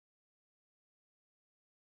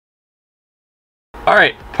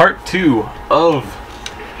Alright, part 2 of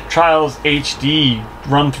Trials HD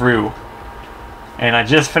run through. And I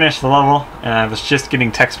just finished the level, and I was just getting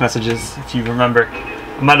text messages, if you remember.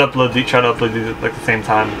 I might try to upload these at like the same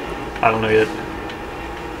time. I don't know yet.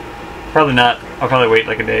 Probably not. I'll probably wait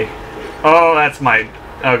like a day. Oh, that's my...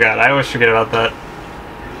 Oh god, I always forget about that.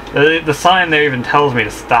 The sign there even tells me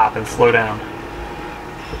to stop and slow down.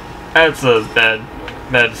 That's a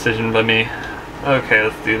bad decision by me. Okay,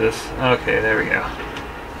 let's do this. Okay, there we go.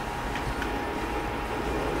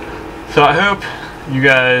 So I hope you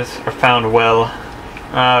guys are found well.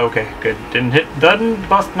 Okay, good. Doesn't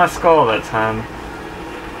bust my skull that time.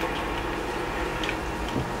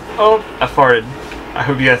 Oh, I farted. I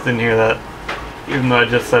hope you guys didn't hear that, even though I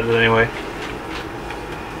just said it anyway.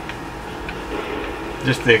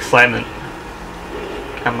 Just the excitement.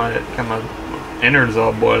 Got my innards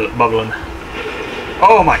all bubbling.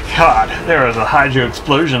 Oh my god, there was a hydro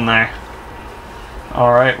explosion there.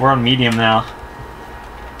 Alright, we're on medium now.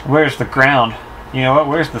 Where's the ground? You know what,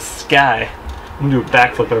 where's the sky? I'm gonna do a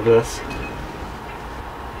backflip over this.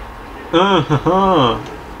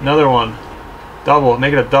 Another one. Double,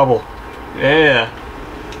 make it a double. Yeah.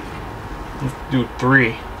 Let's do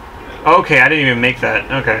 3. Okay, I didn't even make that.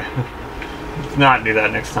 Okay. Let's not do that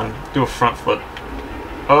next time. Do a front flip.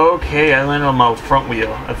 Okay, I landed on my front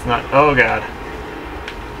wheel. That's not... Oh god.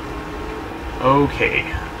 Okay.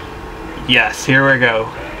 Yes, here we go.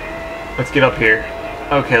 Let's get up here.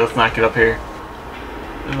 Okay, let's not get up here.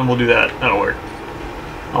 And then we'll do that. That'll work.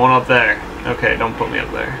 I want up there. Okay, don't put me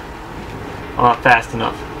up there. I'm not fast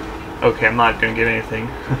enough. Okay, I'm not gonna get anything.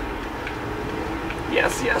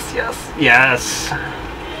 Yes, yes, yes. Yes!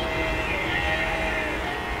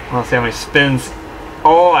 Let's see how many spins.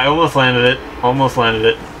 Oh, I almost landed it. Almost landed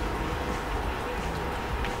it.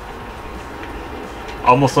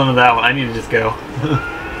 Almost landed that one. I need to just go.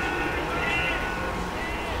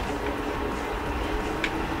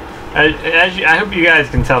 I hope you guys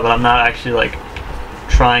can tell that I'm not actually like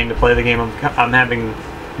trying to play the game. I'm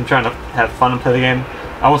trying to have fun and play the game.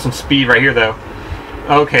 I want some speed right here though.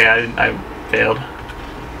 Okay, I failed.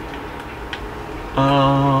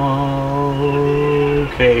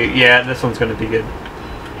 Okay, yeah, this one's gonna be good.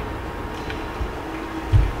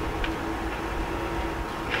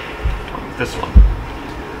 This one.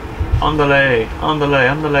 On delay.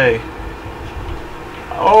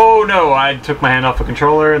 Oh no, I took my hand off the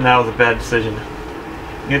controller and that was a bad decision.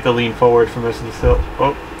 You have to lean forward for most of the hill.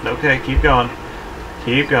 Oh, okay, keep going.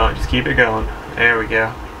 Keep going, just keep it going. There we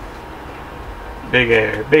go. Big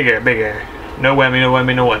air, big air, big air. No whammy, no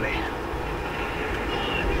whammy, no whammy.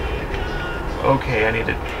 Okay, I need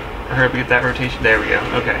to hurry up and get that rotation. There we go,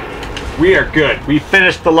 okay. We are good. We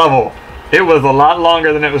finished the level. It was a lot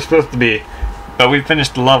longer than it was supposed to be. But we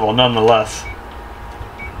finished the level nonetheless.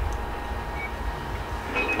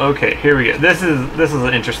 Okay, here we go. This is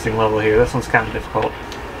an interesting level here. This one's kind of difficult.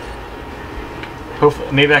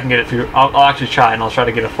 Hopefully, maybe I can get it through. I'll actually try, and I'll try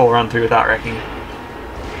to get a full run through without wrecking.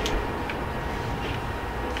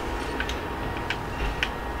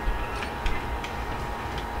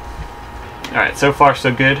 Alright, so far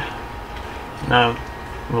so good. Now,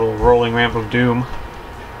 a little rolling ramp of doom.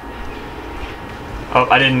 Oh,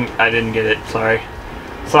 I didn't get it. Sorry.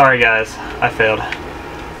 Sorry, guys. I failed.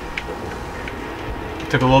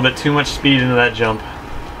 Took a little bit too much speed into that jump.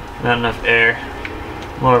 Not enough air.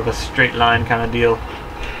 More of a straight line kind of deal.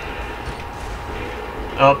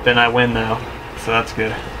 Oh, and I win now. So that's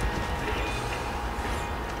good.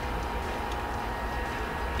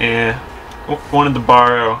 Yeah. Wanted to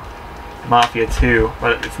borrow Mafia 2,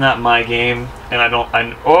 but it's not my game, and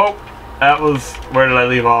oh! That was... Where did I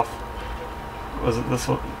leave off? Was it this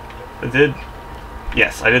one? I did?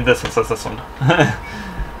 Yes, I did this one, so it's this one.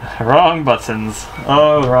 Wrong buttons.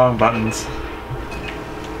 Oh, wrong buttons.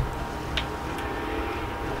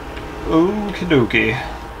 Okie dokie.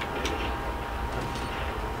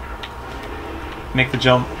 Make the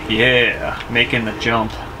jump. Yeah, making the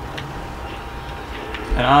jump.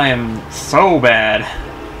 And I am so bad.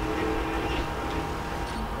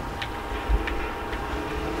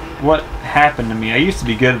 What happened to me? I used to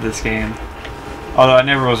be good at this game. Although I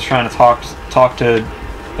never was trying to talk to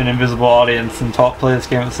an invisible audience and play this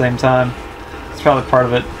game at the same time. It's probably part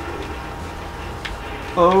of it.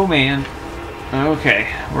 Oh man.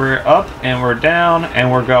 Okay, we're up and we're down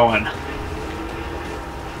and we're going.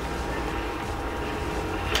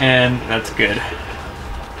 And that's good.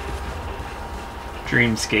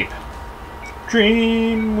 Dreamscape.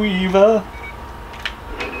 Dreamweaver.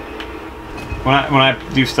 When I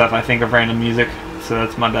do stuff, I think of random music, so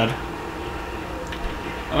that's my bad.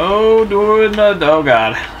 Oh, oh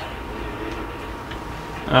god.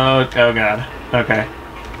 Oh god. Okay.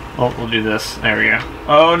 We'll do this. There we go.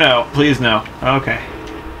 Oh no, please no. Okay.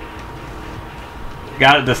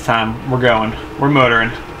 Got it this time. We're going. We're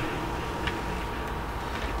motoring.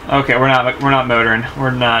 Okay, we're not motoring.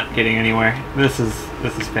 We're not getting anywhere. This is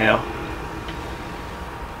fail.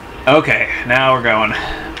 Okay, now we're going.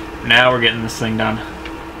 Now we're getting this thing done.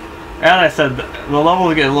 As I said, the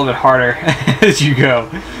levels get a little bit harder as you go.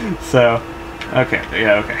 So, okay,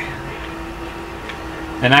 yeah, okay.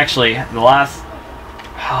 And actually, the last...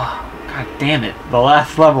 Oh, God damn it. The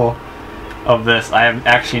last level of this I have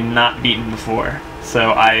actually not beaten before.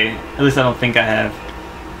 So at least I don't think I have.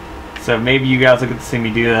 So maybe you guys will get to see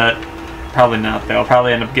me do that. Probably not though. I'll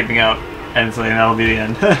probably end up giving up and so that'll be the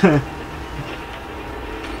end.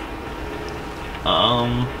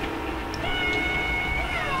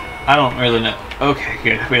 I don't really know. Okay,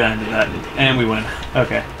 good. We landed that. And we win.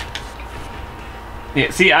 Okay.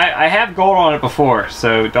 Yeah, see, I have gold on it before,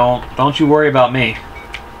 so don't you worry about me.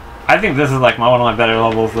 I think this is like one of my better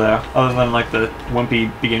levels though, other than like the wimpy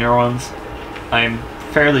beginner ones. I'm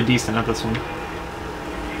fairly decent at this one.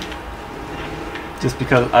 Just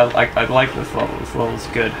because I like this level. This level's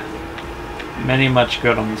good. Many much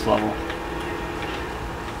good on this level.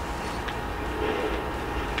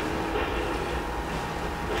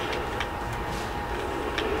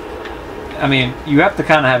 I mean, you have to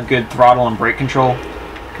kind of have good throttle and brake control,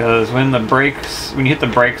 because when you hit the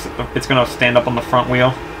brakes, it's going to stand up on the front wheel,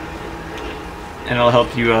 and it'll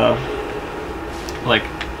help you like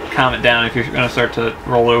calm it down if you're going to start to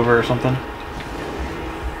roll over or something.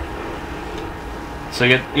 So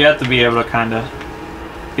you have to be able to kind of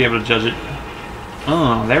be able to judge it.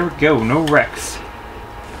 Oh, there we go. No wrecks.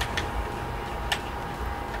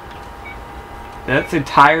 That's a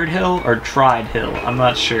tired hill or tried hill. I'm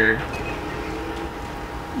not sure.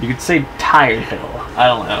 You could say tired hill. I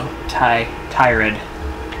don't know. Tired.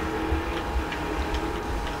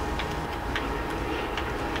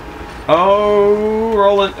 Oh,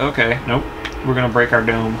 roll it. Okay. Nope. We're gonna break our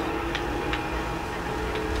dome.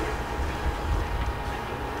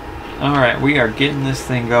 Alright, we are getting this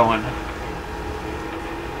thing going.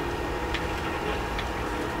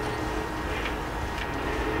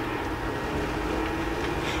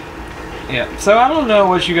 Yeah, so I don't know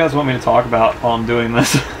what you guys want me to talk about while I'm doing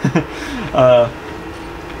this.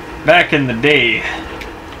 Back in the day,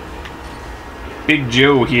 Big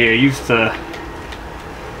Joe here used to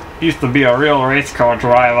be a real race car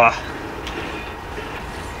driver.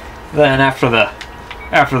 Then after the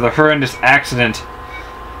horrendous accident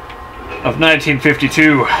of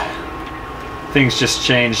 1952, things just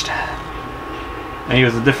changed. And he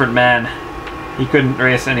was a different man. He couldn't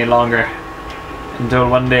race any longer. Until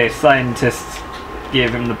one day scientists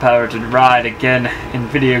gave him the power to ride again in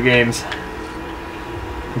video games.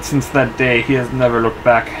 And since that day he has never looked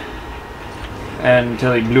back.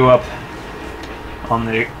 Until he blew up on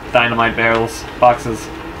the dynamite barrels, boxes.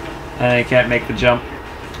 And he can't make the jump.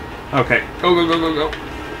 Okay, go, go, go, go, go.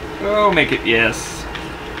 Oh, make it, yes.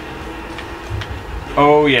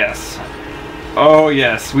 Oh yes. Oh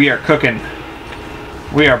yes, we are cooking.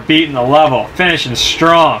 We are beating the level, finishing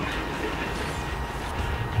strong.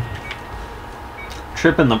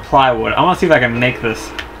 Tripping the plywood. I want to see if I can make this.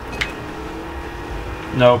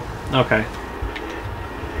 Nope. Okay.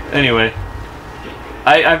 Anyway.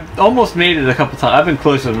 I've almost made it a couple times. I've been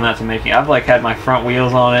closer than that to making it. I've like had my front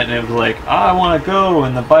wheels on it and it was like, I want to go,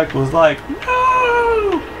 and the bike was like,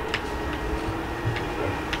 no!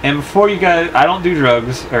 And before you guys, I don't do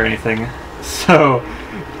drugs or anything. So,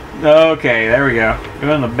 okay, there we go.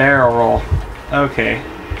 Doing the barrel roll. Okay.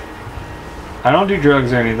 I don't do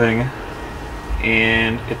drugs or anything.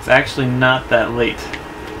 And it's actually not that late.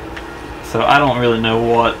 So I don't really know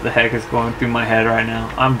what the heck is going through my head right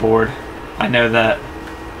now. I'm bored. I know that.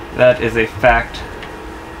 That is a fact.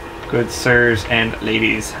 Good sirs and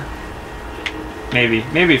ladies. Maybe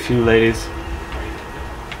a few ladies.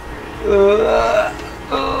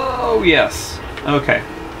 Oh yes. Okay.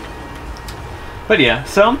 But yeah,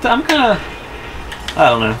 so I'm kind of, I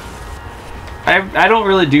don't know. I don't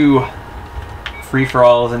really do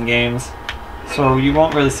free-for-alls in games. So you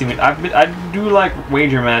won't really see me. I do like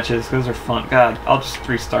wager matches because those are fun. God, I'll just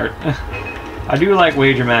restart. I do like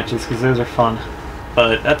wager matches because those are fun.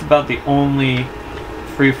 But that's about the only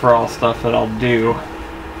free-for-all stuff that I'll do.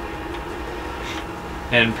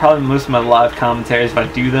 And probably most of my live commentaries, if I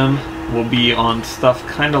do them, will be on stuff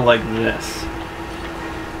kind of like this.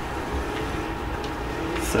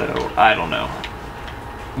 So, I don't know.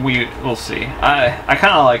 We'll see. I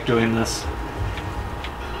kind of like doing this.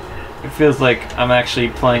 It feels like I'm actually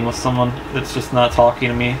playing with someone that's just not talking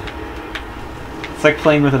to me. It's like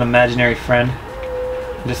playing with an imaginary friend.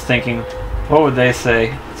 I'm just thinking, What would they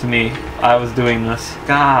say to me if I was doing this?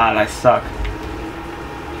 God, I suck.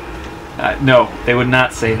 No, they would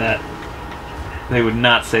not say that. They would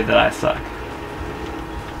not say that I suck.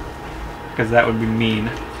 Because that would be mean.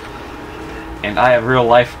 And I have real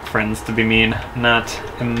life friends to be mean, not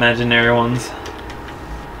imaginary ones.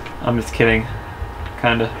 I'm just kidding.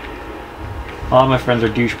 Kinda. A lot of my friends are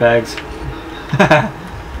douchebags.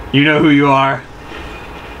 You know who you are.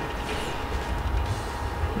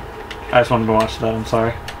 I just wanted to watch that, I'm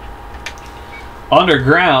sorry.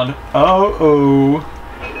 Underground. Uh-oh.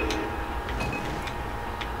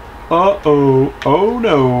 Uh-oh. Oh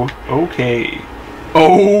no. Okay.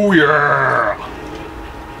 Oh yeah!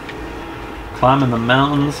 Climbing the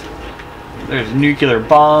mountains. There's nuclear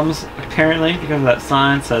bombs, apparently, because that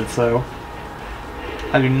sign said so.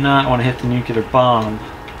 I do not want to hit the nuclear bomb.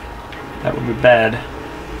 That would be bad.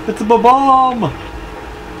 It's a bomb!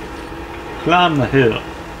 Climb the hill.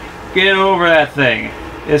 Get over that thing.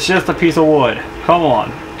 It's just a piece of wood. Come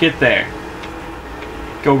on, get there.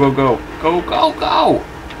 Go, go, go. Go, go, go!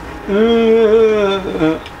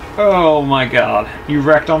 Oh my god. You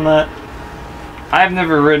wrecked on that? I've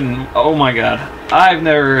never ridden... Oh my god. I've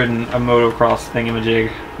never ridden a motocross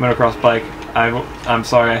thingamajig. Motocross bike. I'm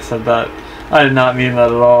sorry I said that. I did not mean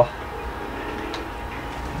that at all.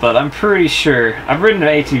 But I'm pretty sure... I've ridden an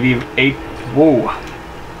ATV...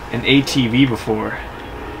 An ATV before.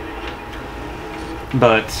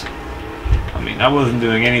 But... I mean, I wasn't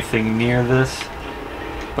doing anything near this.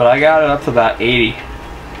 But I got it up to about 80.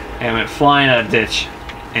 And went flying out a ditch.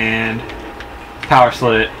 And... power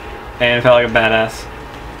slid it. And felt like a badass.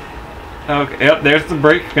 Okay, yep, there's the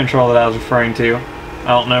brake control that I was referring to. I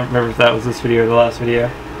don't remember if that was this video or the last video.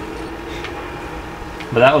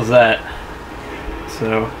 But that was that.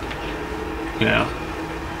 So, you know,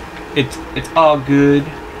 it's all good.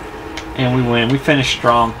 And we win. We finished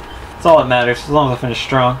strong. That's all that matters, as long as I finish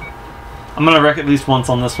strong. I'm gonna wreck at least once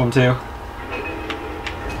on this one too.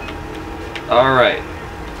 Alright.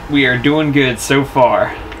 We are doing good so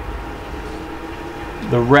far.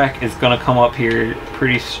 The wreck is gonna come up here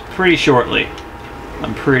pretty shortly.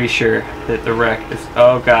 I'm pretty sure that the wreck is...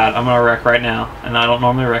 Oh god, I'm gonna wreck right now. And I don't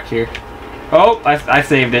normally wreck here. Oh, I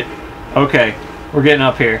saved it. Okay, we're getting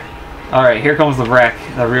up here. Alright, here comes the wreck.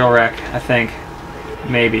 The real wreck, I think.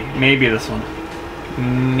 Maybe this one.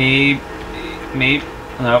 Maybe.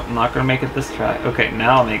 Nope, I'm not gonna make it this try. Okay,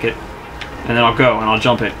 now I'll make it. And then I'll go and I'll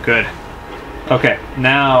jump it. Good. Okay,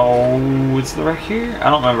 now... Is the wreck here? I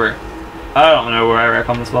don't remember. I don't know where I wreck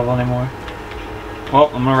on this level anymore. Well,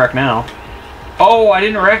 I'm gonna wreck now. Oh, I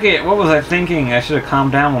didn't wreck it! What was I thinking? I should have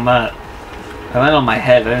calmed down on that. I landed on my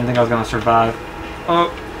head. I didn't think I was gonna survive.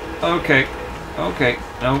 Oh, okay. Okay.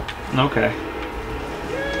 Nope. Okay.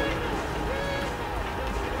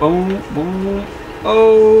 Boom, boom.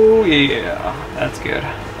 Oh, yeah. That's good.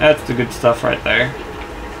 That's the good stuff right there.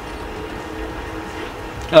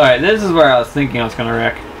 Alright, this is where I was thinking I was gonna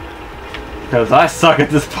wreck. Because I suck at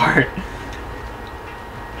this part.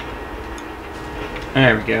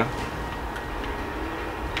 There we go.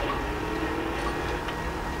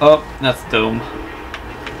 Oh, that's dome.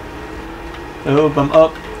 Oh, I'm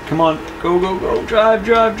up. Come on. Go, go, go. Drive,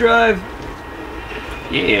 drive, drive.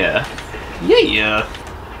 Yeah. Yeah.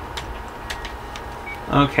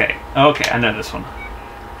 Okay. Okay, I know this one.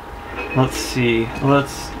 Let's see.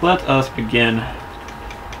 Let us begin.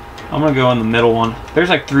 I'm gonna go in the middle one. There's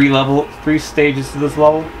like three stages to this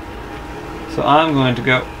level. So I'm going to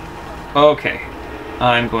go... Okay.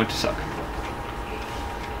 I'm going to suck.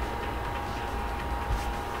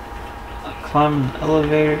 Climb an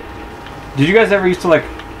elevator. Did you guys ever used to like...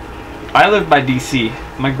 I lived by DC.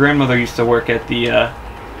 My grandmother used to work at the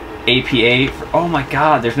APA. Oh my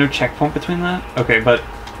god, there's no checkpoint between that? Okay, but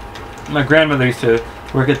my grandmother used to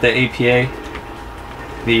work at the APA,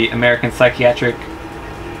 the American Psychiatric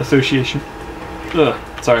Association. Ugh,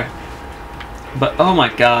 sorry. But oh my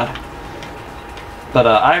god. But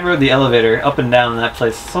I rode the elevator up and down in that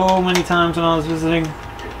place so many times when I was visiting.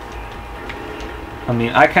 I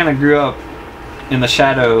mean, I kind of grew up in the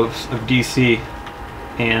shadows of DC,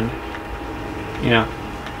 and you know,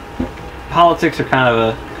 politics are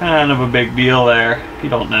kind of a big deal there. If you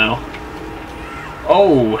don't know.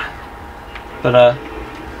 Oh, but I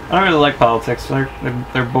don't really like politics.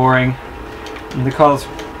 They're boring, and they cause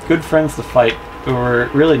good friends to fight over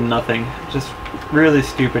really nothing, just really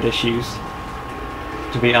stupid issues,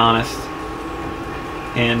 to be honest.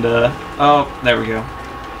 And oh, there we go.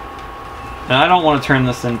 And I don't want to turn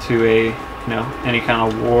this into a, you know, any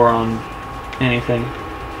kind of war on anything,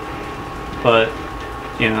 but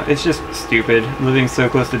you know, it's just stupid. Living so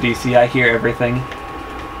close to DC, I hear everything.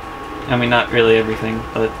 I mean, not really everything,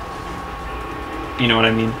 but you know what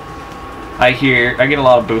I mean. I get a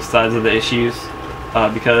lot of both sides of the issues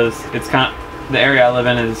because it's the area I live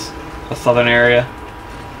in is a southern area,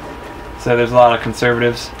 so there's a lot of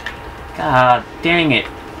conservatives. God dang it!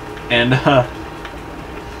 And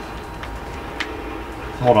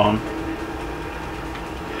hold on.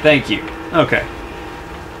 Thank you. Okay.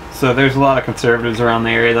 So there's a lot of conservatives around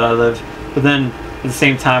the area that I live, but then at the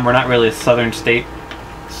same time we're not really a southern state,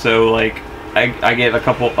 so like I get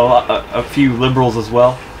a few liberals as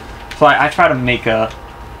well. So I try to make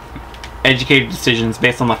educated decisions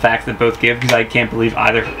based on the facts that both give, because I can't believe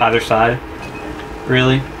either side,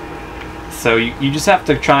 really. So you just have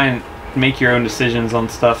to try and make your own decisions on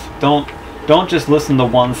stuff. Don't just listen to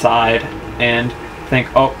one side and think,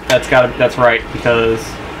 oh, that's right because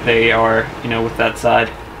they are, you know, with that side.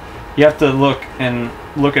 You have to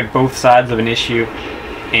look at both sides of an issue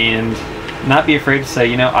and not be afraid to say,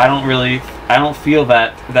 you know, I don't feel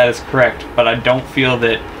that is correct, but I don't feel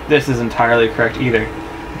that this is entirely correct either,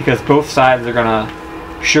 because both sides are gonna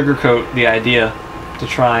sugarcoat the idea to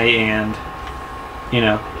try and, you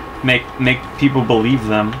know, make people believe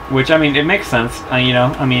them, which, I mean, it makes sense. You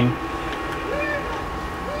know, I mean,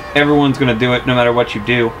 everyone's gonna do it no matter what you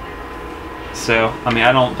do, so I mean,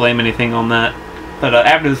 I don't blame anything on that. But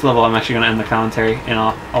after this level, I'm actually gonna end the commentary and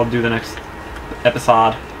I'll do the next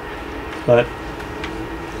episode. But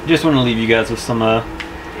just want to leave you guys with some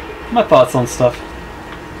my thoughts on stuff.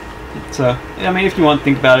 So I mean, if you want to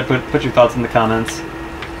think about it, put your thoughts in the comments.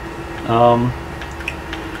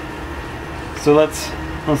 So let's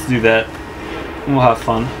do that, and we'll have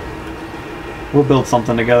fun. We'll build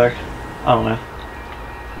something together. I don't know.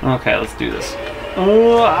 Okay, let's do this.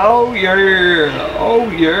 Oh yeah! Oh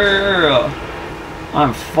yeah!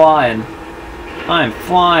 I'm flying. I'm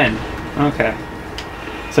flying. Okay.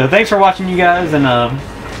 So thanks for watching, you guys, and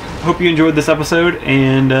hope you enjoyed this episode,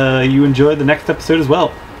 and you enjoyed the next episode as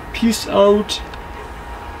well. Peace out.